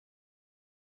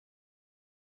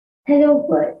Hello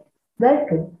world,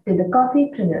 welcome to the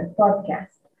Coffeepreneur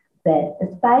Podcast, where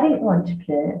aspiring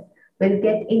entrepreneurs will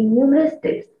get innumerous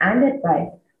tips and advice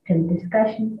from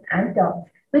discussions and talks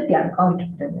with young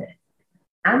entrepreneurs.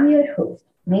 I'm your host,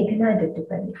 Meghana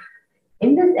Doddipalle.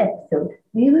 In this episode,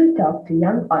 we will talk to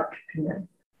young entrepreneurs,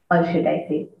 or should I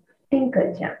say,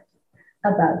 Tinkerchamps,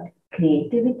 about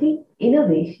creativity,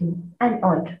 innovation, and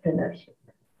entrepreneurship.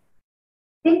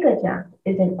 Tinkerchamps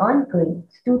is an ongoing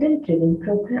student-driven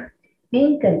program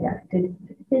being conducted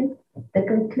since the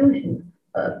conclusion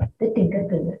of the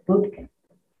Tinkerpreneur bootcamp.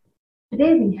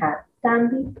 Today we have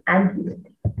Saanvi and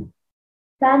Yuvati.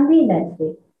 Saanvi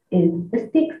Nasri is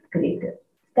a sixth grader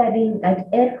studying at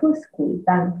Air Force School,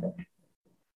 Bangalore.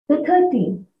 With her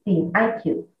team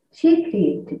IQ, she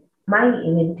created My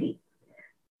Inventory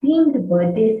themed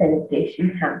birthday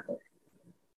celebration hampers.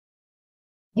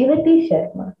 Yuvati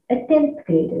Sharma, a 10th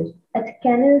grader at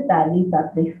Canal Valley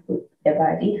Public School,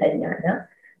 Rewari, Haryana,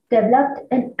 developed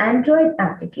an Android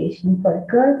application for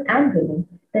girls and women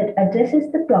that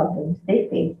addresses the problems they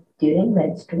face during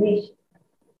menstruation.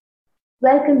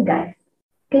 Welcome, guys.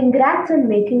 Congrats on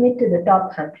making it to the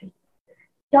top 100.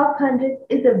 Top 100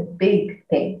 is a big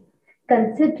thing,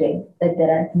 considering that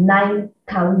there are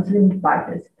 9,000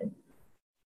 participants.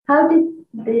 How did,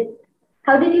 they,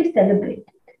 how did you celebrate?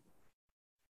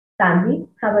 Tanvi,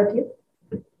 how about you?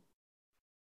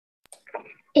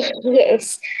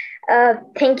 Yes.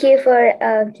 Thank you for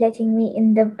letting me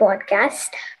in the podcast.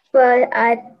 But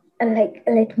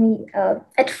let me.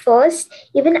 At first,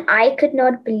 even I could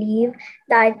not believe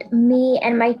that me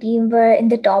and my team were in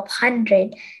the top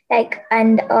 100.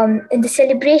 And in the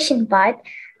celebration part,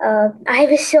 I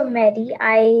was so merry.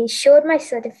 I showed my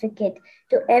certificate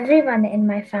to everyone in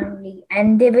my family,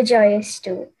 and they were joyous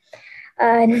too.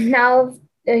 Now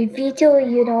we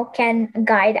too, can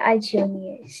guide our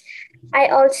juniors. I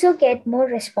also get more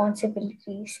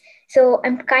responsibilities. So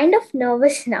I'm kind of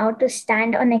nervous now to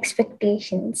stand on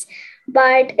expectations,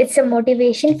 but it's a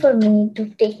motivation for me to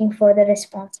taking further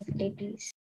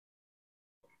responsibilities.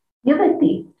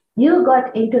 Yuvati, you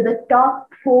got into the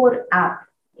top 4 apps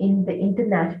in the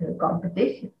international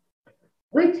competition.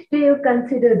 Which do you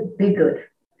consider bigger?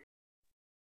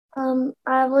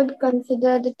 I would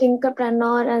consider the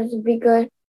Tinkerpreneur as bigger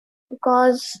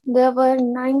because there were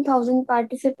 9,000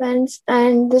 participants,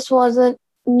 and this was a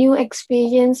new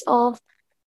experience of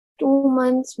 2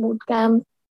 months bootcamp.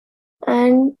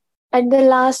 And at the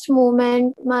last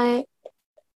moment, my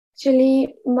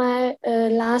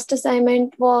last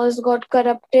assignment was got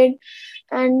corrupted,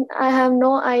 and I have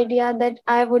no idea that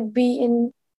I would be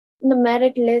in the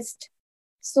merit list.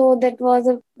 So that was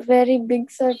a very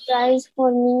big surprise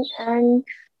for me, and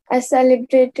I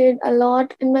celebrated a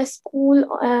lot in my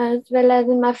school as well as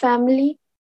in my family.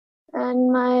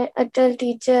 And my adult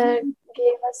teacher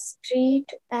gave us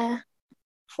treat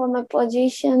for my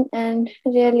position, and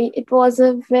really it was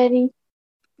a very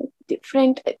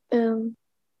different.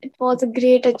 It was a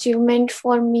great achievement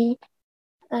for me,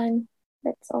 and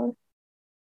that's all.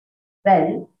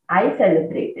 Well, I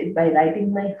celebrated by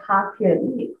writing my half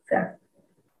yearly exam.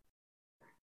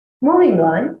 Moving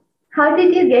on, how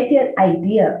did you get your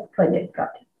idea for your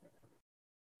project?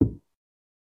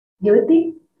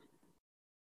 Yuvati?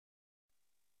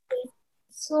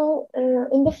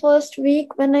 In the first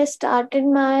week when I started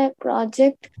my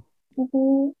project,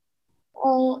 I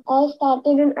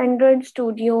started an Android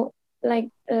studio by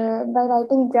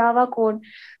writing Java code.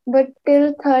 But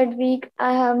till third week,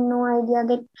 I have no idea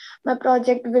that my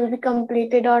project will be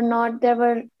completed or not. There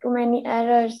were too many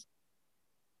errors.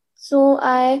 So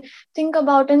I think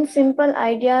about a simple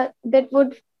idea that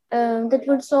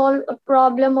would solve a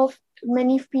problem of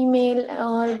many female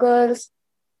or girls.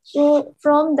 So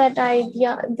from that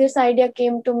idea, this idea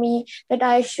came to me that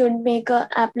I should make a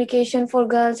application for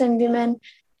girls and women.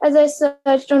 As I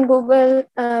searched on Google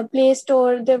Play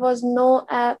Store, there was no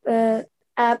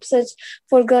app search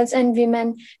for girls and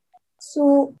women.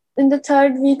 So in the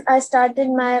third week, I started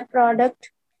my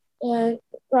uh,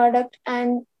 product,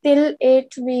 and till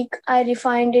 8th week, I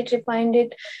refined it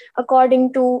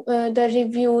according to the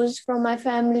reviews from my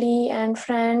family and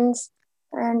friends,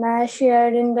 and I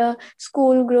shared in the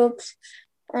school groups,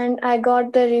 and I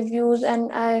got the reviews, and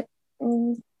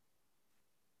mm,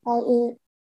 I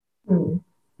Hmm.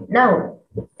 Now,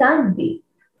 Sanvi,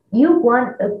 you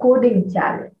won a coding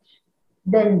challenge.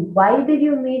 Then why did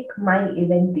you make my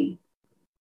event?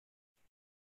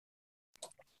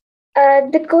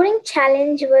 The coding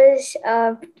challenge was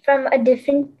from a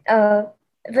different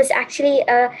was actually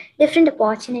a different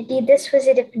opportunity. This was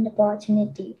a different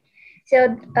opportunity.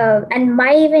 So and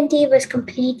my eventee was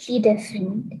completely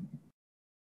different.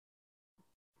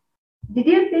 Did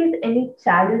you face any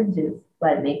challenges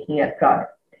while making a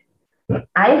product?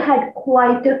 I had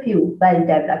quite a few while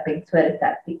developing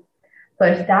Swarasati.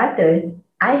 For starters,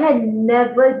 I had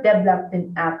never developed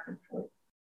an app before.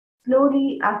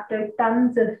 Slowly, after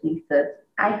tons of research,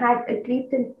 I had at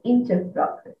least an inch of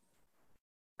progress.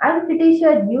 I'm pretty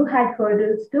sure you had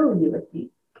hurdles too, Yuvati.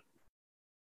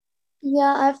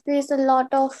 Yeah, I faced a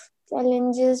lot of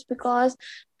challenges because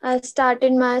I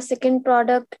started my second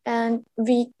product and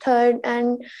week third,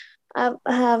 and I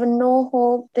have no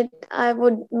hope that I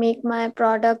would make my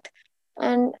product,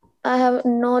 and I have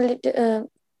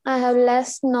I have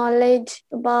less knowledge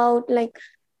about like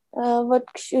what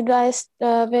should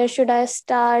where should I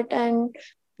start and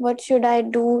what should I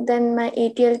do. Then my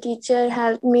ATL teacher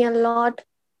helped me a lot,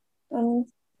 and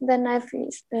then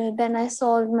I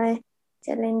solved my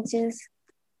challenges.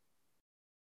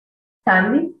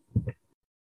 Saanvi?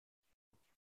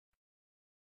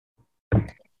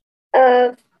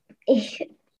 Uh,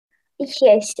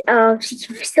 Yes,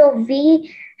 so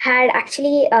we had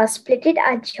actually splitted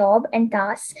our job and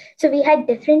tasks. So we had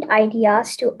different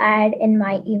ideas to add in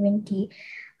my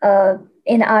uh,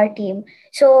 in our team.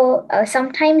 So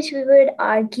sometimes we would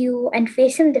argue and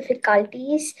face some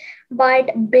difficulties,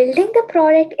 but building the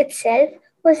product itself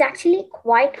was actually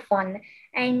quite fun.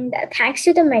 And thanks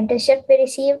to the mentorship we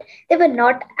received, there were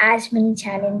not as many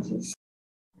challenges.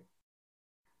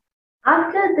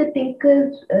 After the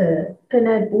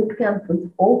Tinkerpreneur bootcamp was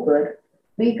over,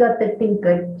 we got the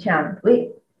Tinkerchamp.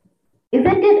 Wait,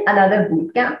 isn't it another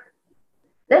bootcamp?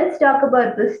 Let's talk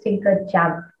about this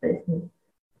Tinkerchamp business.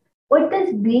 What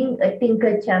does being a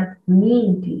Tinkerchamp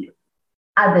mean to you,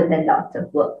 other than lots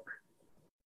of work?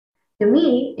 To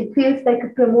me, it feels like a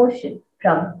promotion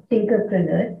from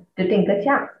Tinkerpreneur to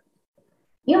Tinkerchamp.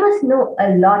 You must know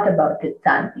a lot about it,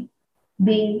 Santi,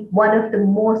 being one of the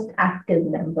most active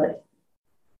members.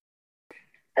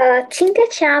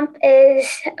 Tinkerchamp is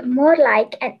more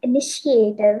like an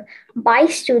initiative by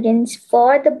students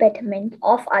for the betterment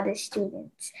of other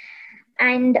students.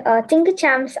 And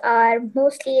Tinkerchamps are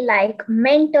mostly like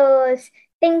mentors,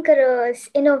 tinkerers,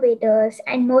 innovators,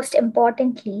 and most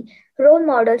importantly, role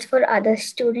models for other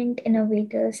student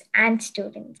innovators and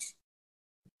students.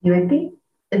 Yuvati,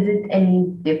 is it any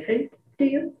different to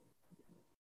you?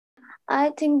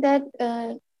 I think that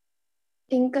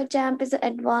Tinkerchamp is an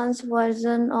advanced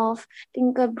version of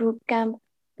Tinker Bootcamp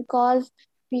because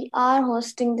we are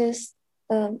hosting this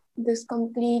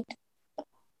complete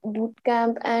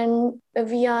bootcamp, and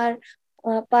we are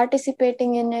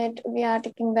participating in it. We are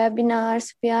taking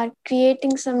webinars. We are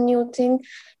creating some new thing,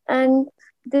 and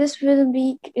this will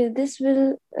be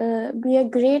a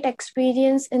great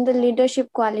experience in the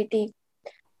leadership quality,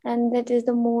 and that is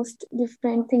the most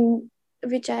different thing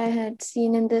which I had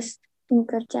seen in this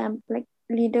Tinkerchamp, like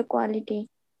leader quality.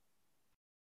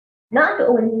 Not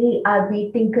only are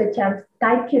we Tinkerchamps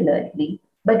titularly,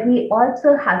 but we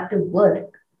also have to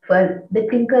work for the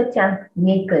Tinkerchamp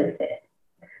Maker Fair.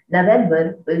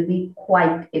 November will be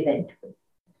quite eventful.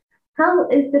 How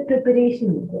is the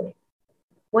preparation going?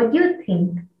 What do you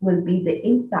think will be the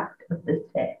impact of this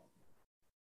fair?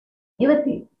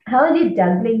 Yuvati, how are you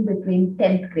juggling between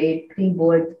 10th grade, three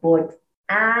boards, sports,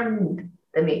 and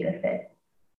the Maker Fair?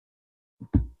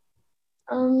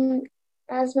 Um,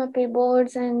 as my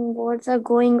pre-boards and boards are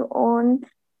going on,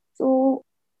 so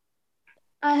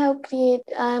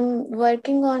I'm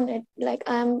working on it. Like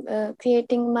I'm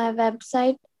creating my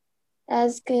website.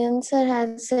 As Kiran sir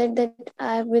has said that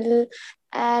I will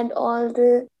add all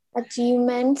the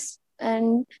achievements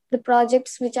and the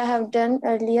projects which I have done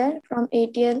earlier from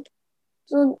ATL.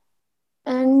 So,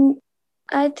 and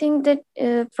I think that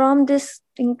from this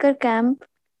Tinker camp,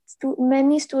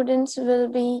 many students will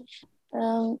be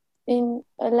in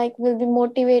like will be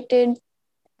motivated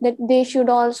that they should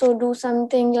also do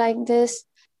something like this.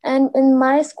 And in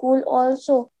my school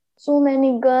also, so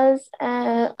many girls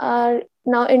are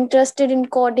now interested in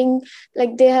coding,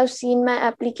 like they have seen my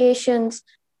applications,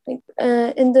 like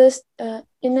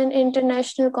in an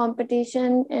international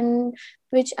competition in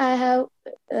which I have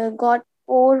got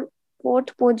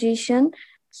fourth position.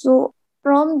 So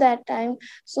from that time,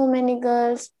 so many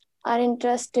girls are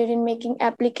interested in making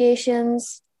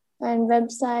applications and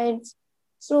websites.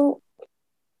 So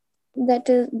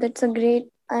that's a great,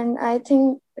 and I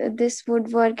think this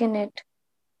would work in it.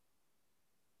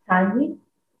 Sanvi?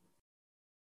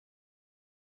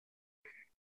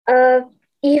 Uh,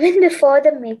 Even before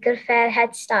the Maker Fair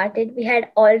had started, we had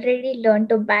already learned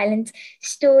to balance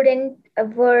student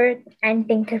work and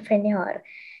Tinkerpreneur.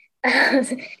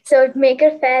 So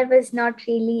Maker Fair was not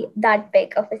really that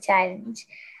big of a challenge.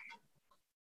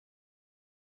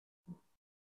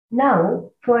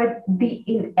 Now for the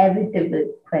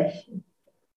inevitable question.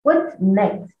 What's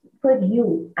next for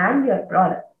you and your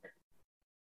product?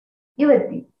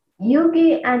 Yuvati,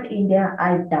 UK and India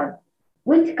are done.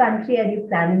 Which country are you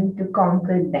planning to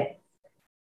conquer next?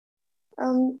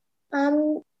 Um,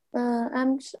 I'm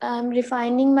I'm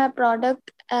refining my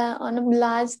product on a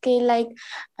large scale. Like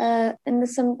in the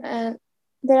some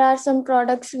there are some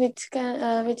products which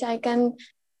I can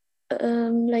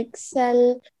like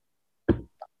sell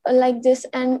like this,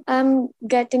 and I'm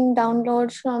getting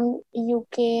downloads from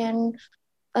UK and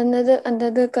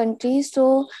another countries.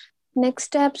 So next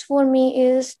steps for me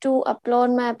is to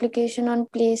upload my application on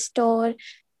Play Store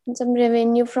and some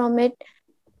revenue from it,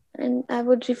 and I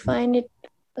would refine it.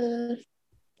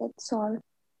 That's all.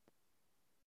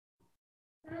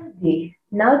 Sanjay,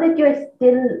 now that you're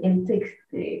still in sixth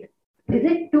grade, is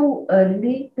it too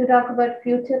early to talk about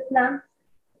future plans?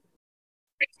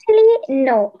 Actually,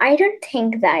 no, I don't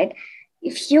think that.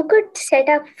 If you could set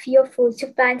up your future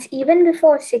plans even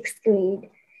before sixth grade.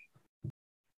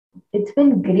 It's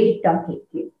been great talking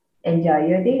to you. Enjoy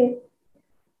your day.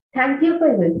 Thank you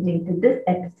for listening to this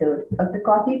episode of the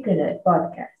Coffeepreneur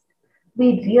Podcast.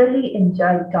 We really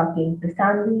enjoyed talking to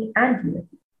Saanvi and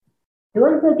Yuvati.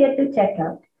 Don't forget to check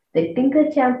out the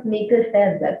Tinkerchamps Maker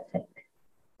Fair website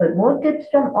for more tips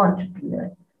from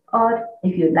entrepreneurs. Or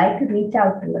if you'd like to reach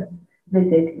out to us,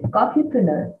 visit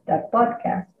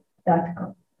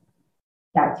coffeepreneur.Podcast.com.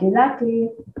 Catch you later.